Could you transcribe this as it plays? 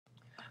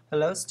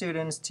Hello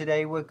students,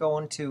 today we're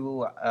going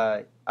to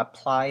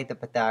apply the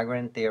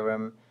Pythagorean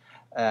theorem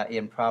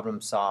in problem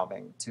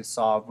solving to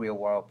solve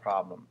real-world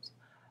problems.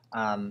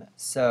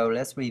 So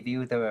let's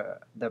review the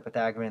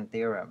Pythagorean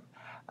theorem.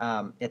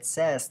 It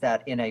says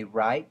that in a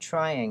right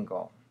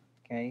triangle,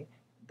 okay,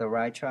 the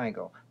right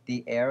triangle,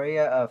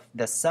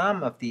 the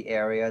sum of the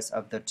areas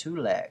of the two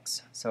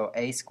legs, so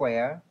a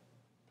square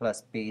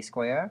plus b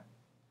square,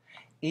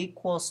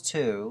 equals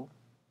to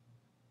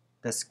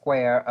the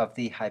square of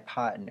the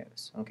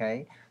hypotenuse.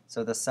 Okay,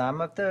 so the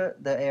sum of the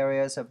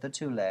areas of the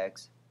two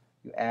legs,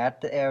 you add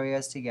the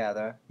areas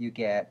together, you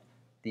get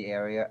the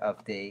area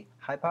of the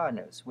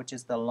hypotenuse, which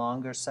is the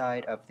longest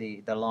side of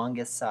the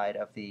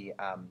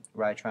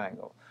right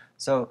triangle.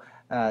 So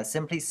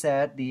simply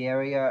said, the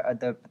area of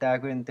the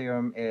Pythagorean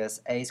theorem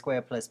is a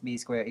squared plus b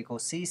squared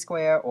equals c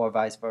squared, or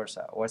vice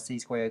versa, or c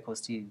squared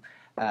equals to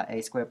a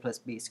squared plus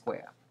b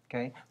squared.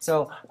 Okay,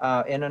 so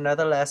in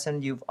another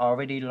lesson, you've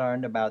already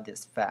learned about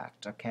this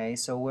fact. Okay,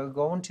 so we're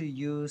going to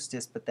use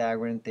this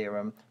Pythagorean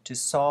theorem to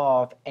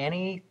solve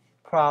any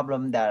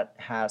problem that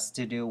has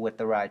to do with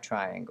the right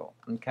triangle.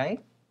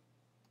 Okay,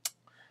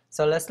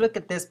 so let's look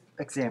at this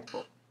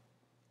example.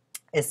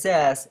 It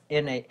says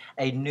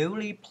a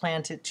newly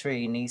planted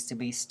tree needs to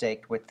be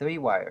staked with 3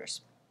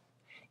 wires.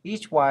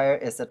 Each wire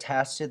is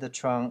attached to the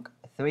trunk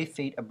 3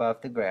 feet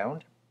above the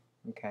ground,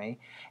 okay,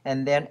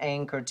 and then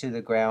anchored to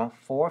the ground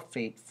 4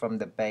 feet from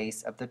the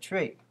base of the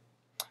tree.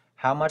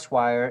 How much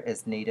wire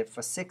is needed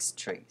for 6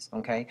 trees?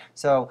 Okay,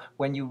 so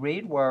when you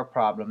read word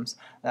problems,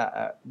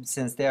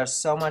 since there's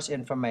so much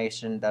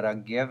information that are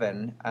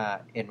given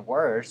in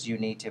words, you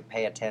need to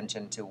pay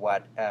attention to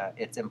what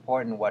it's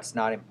important, what's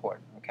not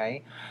important.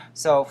 Okay,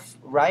 so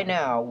right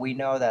now we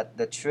know that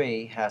the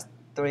tree has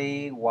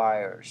 3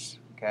 wires.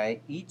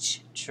 Okay,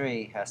 each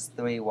tree has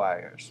 3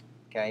 wires.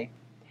 Okay,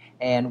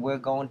 and we're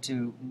going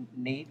to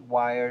need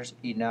wires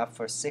enough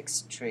for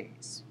 6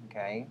 trees.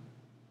 Okay,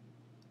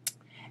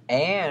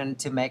 and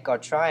to make our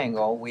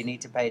triangle, we need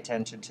to pay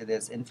attention to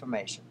this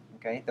information.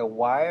 Okay, the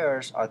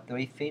wires are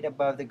 3 feet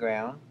above the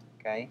ground,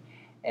 okay,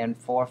 and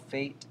 4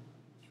 feet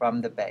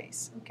from the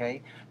base.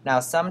 Okay, now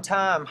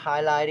sometimes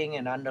highlighting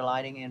and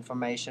underlining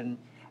information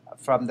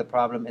from the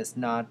problem is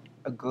not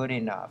good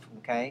enough.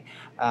 Okay,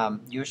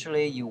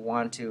 usually you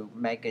want to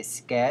make a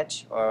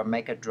sketch or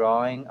make a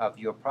drawing of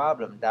your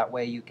problem. That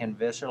way you can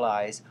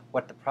visualize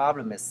what the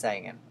problem is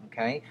saying.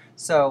 Okay,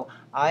 so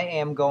I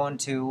am going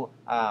to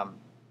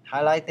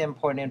highlight the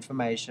important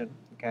information,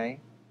 okay,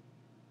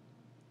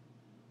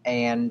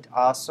 and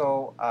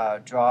also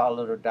draw a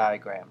little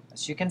diagram.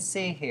 As you can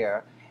see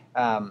here,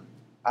 I'm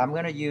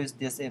going to use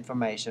this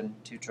information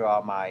to draw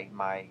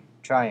my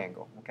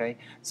triangle. Okay,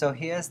 so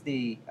here's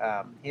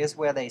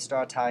where they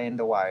start tying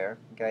the wire.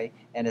 Okay,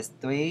 and it's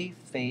 3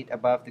 feet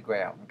above the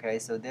ground. Okay,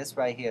 so this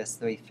right here is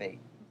 3 feet.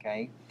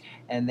 Okay,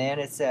 and then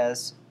it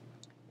says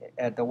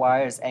the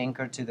wire is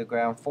anchored to the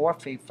ground 4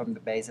 feet from the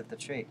base of the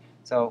tree.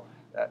 So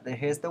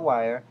here's the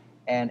wire,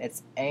 and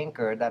it's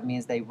anchored. That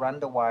means they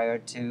run the wire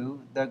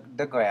to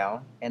the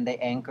ground and they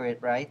anchor it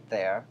right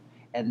there,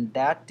 and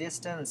that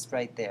distance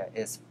right there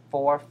is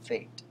 4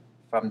 feet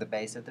from the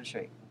base of the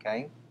tree.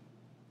 Okay,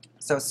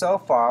 so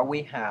far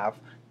we have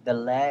the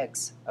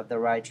legs of the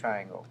right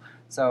triangle.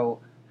 So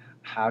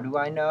how do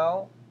I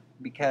know?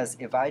 Because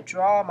if I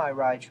draw my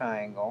right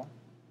triangle,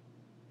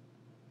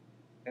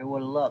 it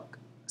will look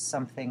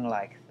something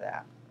like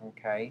that.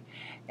 Okay,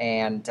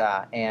 and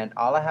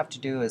all I have to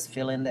do is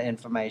fill in the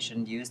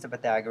information, use the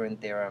Pythagorean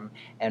theorem,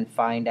 and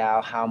find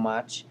out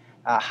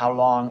how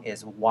long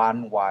is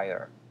one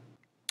wire.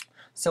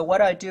 So what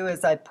I do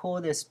is I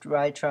pull this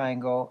right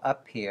triangle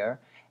up here,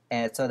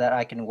 and so that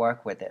I can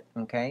work with it.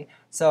 Okay,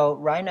 so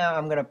right now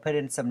I'm going to put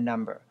in some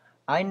number.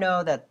 I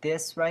know that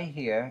this right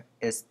here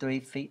is 3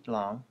 feet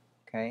long.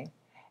 Okay,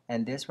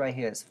 and this right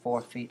here is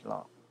 4 feet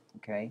long.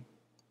 Okay.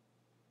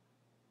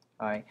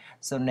 Alright,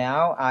 so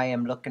now I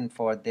am looking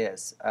for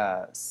this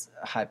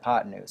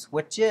hypotenuse,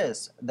 which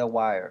is the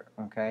wire.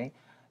 Okay,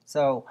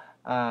 so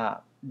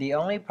the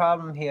only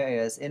problem here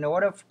is, in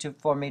order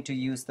for me to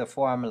use the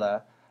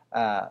formula,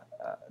 the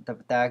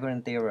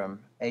Pythagorean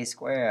theorem, a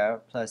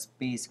square plus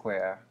b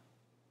square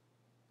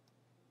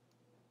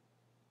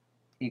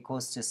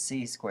equals to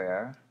c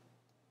square.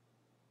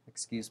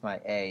 Excuse my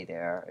a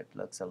there; it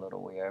looks a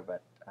little weird,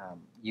 but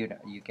you know,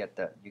 you get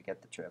the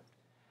drift.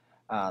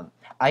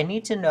 I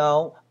need to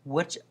know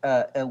which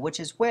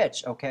is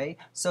which. Okay,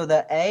 so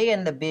the A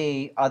and the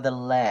B are the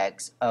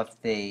legs of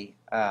the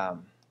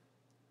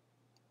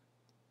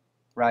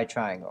right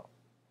triangle.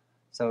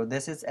 So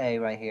this is A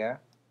right here,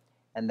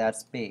 and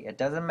that's B. It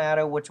doesn't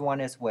matter which one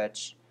is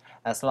which,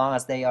 as long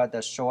as they are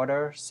the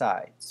shorter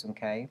sides.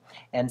 Okay,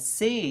 and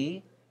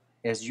C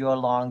is your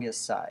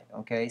longest side.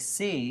 Okay,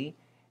 C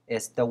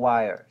is the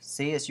wire.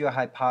 C is your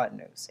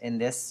hypotenuse in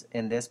this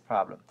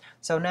problem.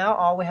 So now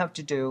all we have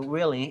to do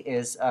really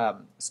is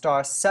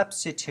start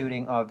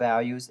substituting our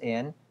values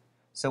in,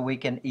 so we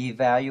can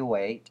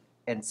evaluate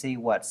and see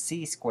what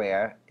c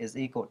squared is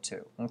equal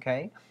to.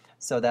 Okay,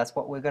 so that's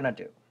what we're gonna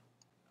do.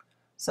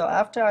 So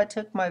after I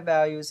took my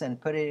values and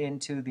put it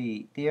into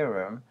the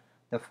theorem,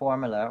 the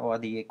formula or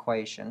the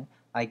equation,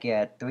 I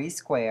get 3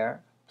 squared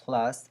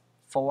plus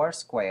 4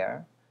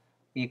 squared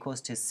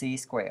equals to c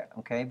squared,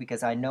 okay?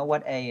 Because I know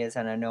what a is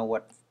and I know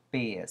what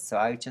b is. So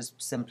I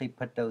just simply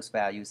put those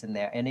values in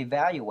there and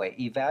evaluate.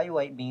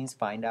 Evaluate means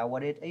find out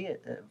what it is,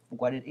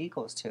 what it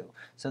equals to.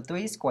 So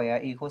 3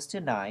 squared equals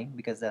to 9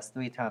 because that's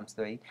 3 times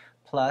 3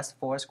 plus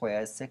 4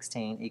 squared is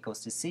 16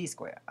 equals to c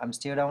squared. I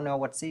still don't know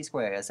what c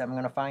squared is. I'm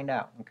going to find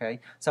out, okay?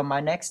 So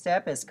my next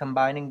step is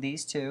combining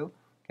these two.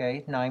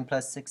 Okay, 9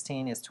 plus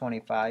 16 is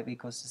 25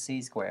 equals to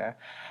c squared.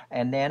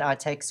 And then I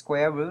take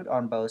square root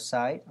on both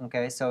sides.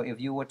 Okay, so if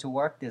you were to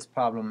work this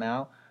problem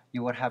out,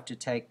 you would have to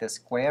take the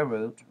square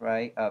root,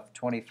 right, of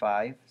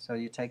 25. So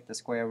you take the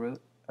square root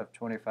of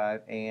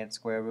 25 and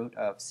square root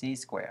of c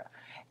squared.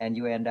 And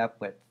you end up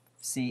with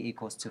c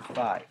equals to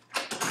 5.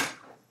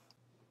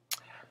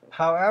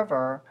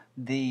 However,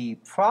 the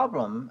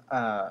problem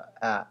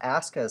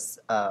asks us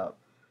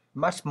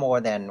much more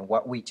than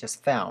what we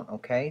just found,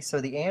 okay? So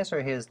the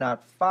answer here is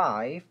not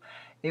 5,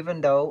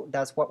 even though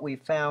that's what we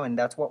found and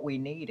that's what we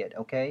needed,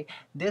 okay?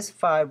 This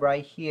 5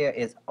 right here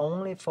is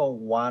only for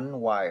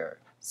one wire.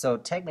 So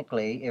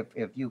technically,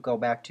 if you go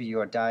back to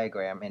your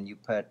diagram and you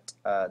put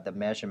the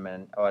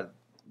measurement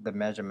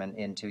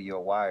into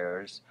your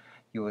wires,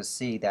 you will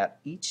see that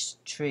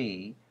each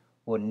tree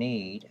will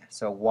need,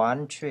 so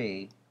one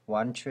tree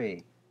will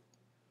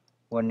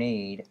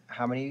need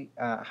how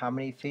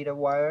many feet of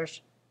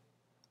wires?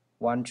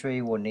 One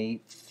tree will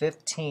need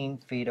 15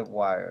 feet of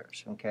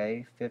wires,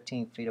 okay?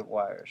 15 feet of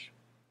wires.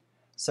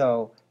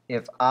 So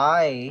if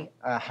I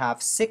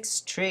have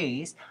 6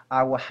 trees,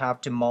 I will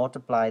have to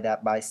multiply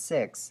that by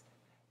 6.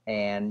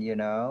 And you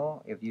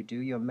know, if you do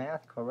your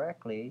math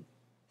correctly,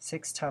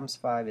 6 times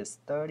 5 is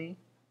 30.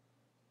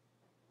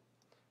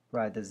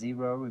 Write the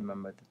 0,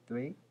 remember the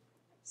 3.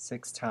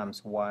 6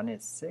 times 1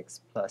 is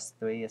 6, plus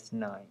 3 is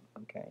 9,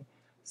 okay?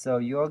 So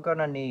you're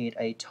gonna need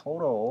a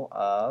total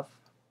of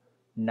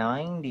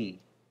 90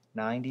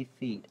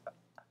 feet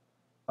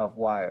of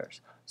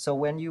wires. So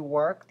when you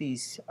work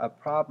these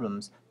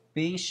problems,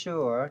 be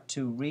sure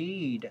to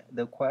read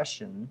the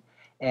question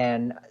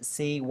and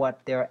see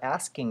what they're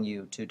asking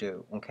you to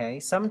do, okay?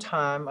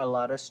 Sometimes a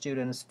lot of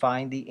students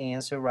find the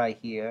answer right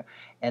here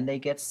and they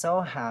get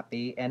so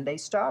happy and they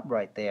stop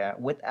right there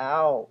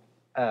without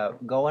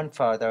going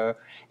further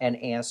and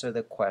answer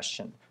the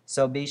question.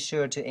 So be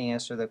sure to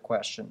answer the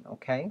question,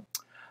 okay?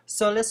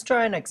 So let's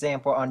try an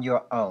example on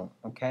your own,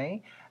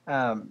 okay?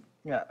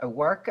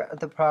 Work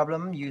the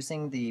problem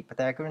using the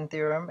Pythagorean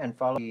theorem and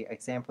follow the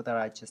example that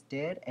I just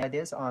did, and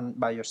this on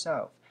by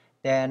yourself.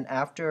 Then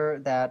after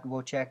that,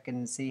 we'll check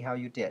and see how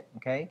you did,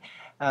 okay?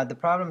 The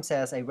problem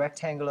says a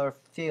rectangular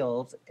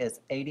field is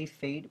 80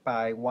 feet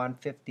by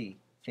 150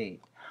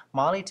 feet.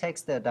 Molly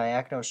takes the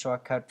diagonal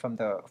shortcut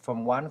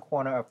from one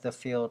corner of the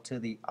field to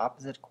the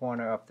opposite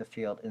corner of the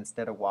field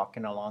instead of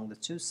walking along the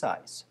two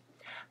sides.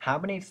 How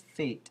many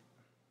feet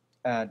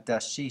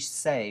does she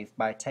save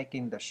by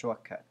taking the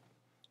shortcut?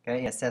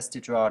 Okay, it says to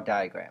draw a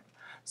diagram.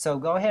 So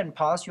go ahead and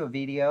pause your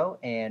video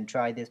and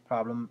try this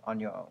problem on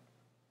your own.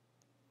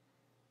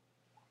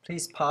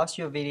 Please pause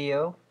your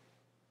video.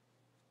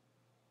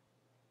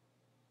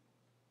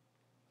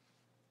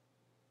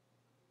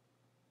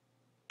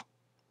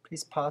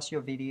 Please pause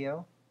your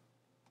video.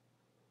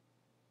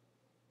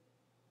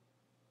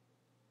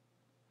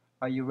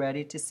 Are you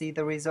ready to see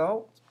the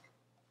result?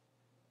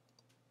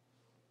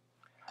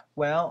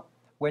 Well,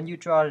 when you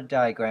draw the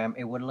diagram,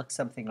 it would look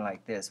something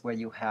like this, where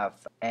you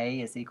have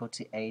A is equal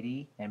to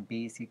 80 and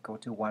B is equal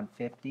to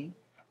 150.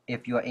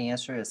 If your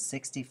answer is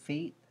 60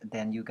 feet,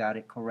 then you got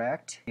it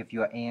correct. If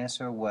your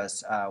answer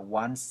was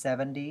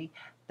 170,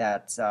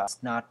 that's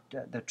not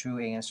the true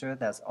answer.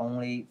 That's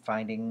only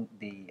finding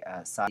the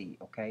side,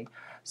 okay?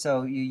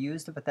 So you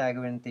use the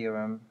Pythagorean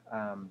theorem,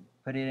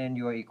 put it in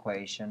your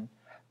equation,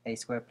 a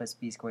squared plus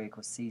b squared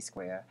equals c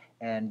squared,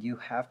 and you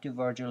have to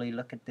visually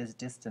look at this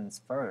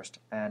distance first,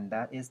 and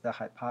that is the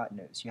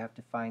hypotenuse. You have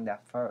to find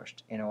that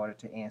first in order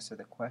to answer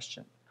the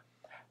question.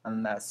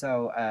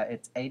 So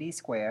it's 80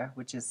 squared,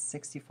 which is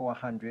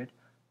 6,400,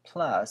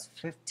 plus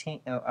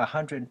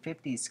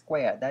 150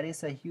 squared. That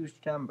is a huge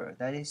number.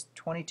 That is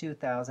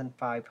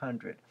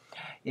 22,500.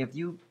 If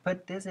you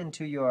put this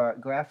into your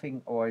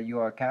graphing or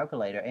your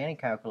calculator, any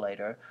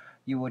calculator,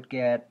 you would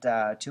get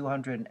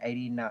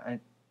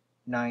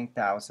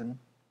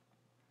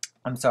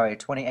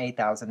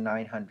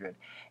 28,900.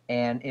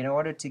 And in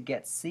order to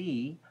get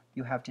C,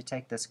 you have to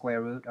take the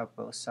square root of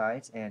both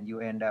sides, and you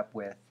end up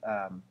with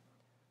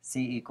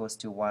C equals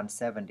to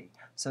 170.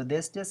 So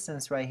this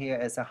distance right here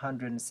is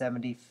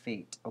 170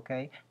 feet,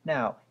 okay?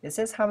 Now, it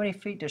says how many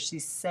feet does she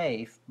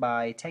save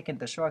by taking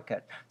the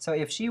shortcut. So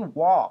if she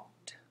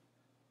walked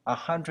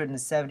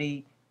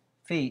 170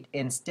 feet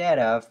instead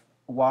of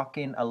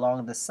walking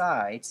along the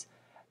sides,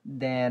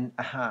 then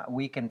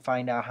we can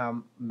find out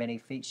how many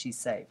feet she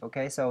saved,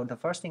 okay? So the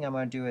first thing I'm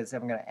going to do is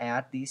I'm going to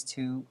add these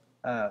two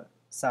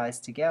sides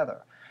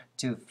together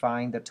to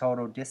find the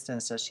total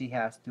distance that she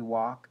has to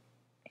walk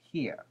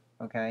here.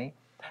 Okay,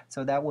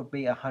 So that would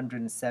be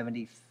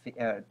 230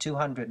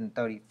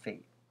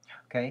 feet.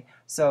 Okay,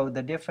 so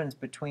the difference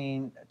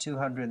between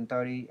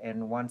 230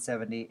 and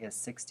 170 is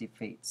 60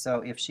 feet.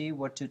 So if she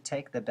were to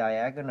take the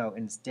diagonal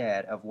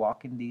instead of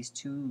walking these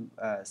two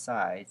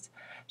sides,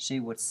 she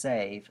would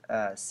save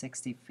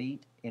 60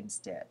 feet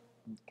instead.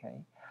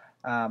 Okay,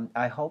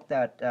 I hope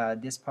that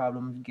this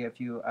problem give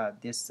you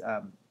this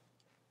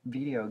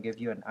video give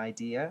you an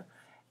idea,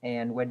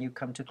 and when you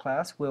come to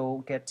class we'll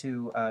get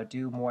to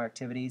do more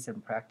activities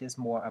and practice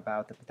more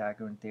about the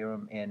Pythagorean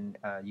theorem in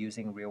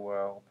using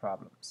real-world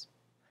problems.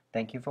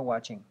 Thank you for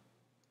watching.